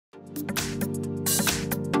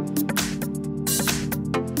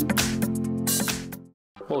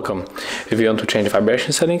Welcome. If you want to change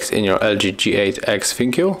vibration settings in your LG G8X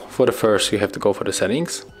ThinQ, for the first you have to go for the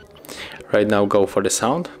settings. Right now go for the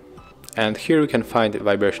sound, and here you can find the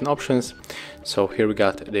vibration options. So here we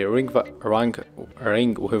got the ring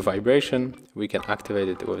with vibration. We can activate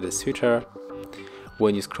it with the switcher.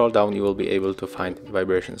 When you scroll down, you will be able to find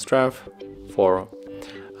vibration strength for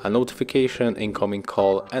a notification, incoming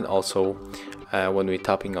call, and also when we're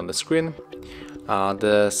tapping on the screen.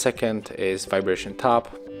 The second is vibration type,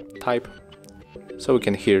 so we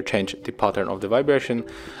can here change the pattern of the vibration,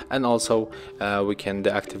 and also we can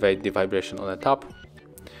deactivate the vibration on the tap.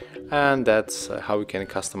 And that's how we can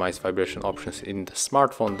customize vibration options in the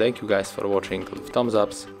smartphone. Thank you guys for watching. Leave thumbs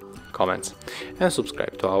ups, comments, and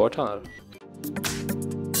subscribe to our channel.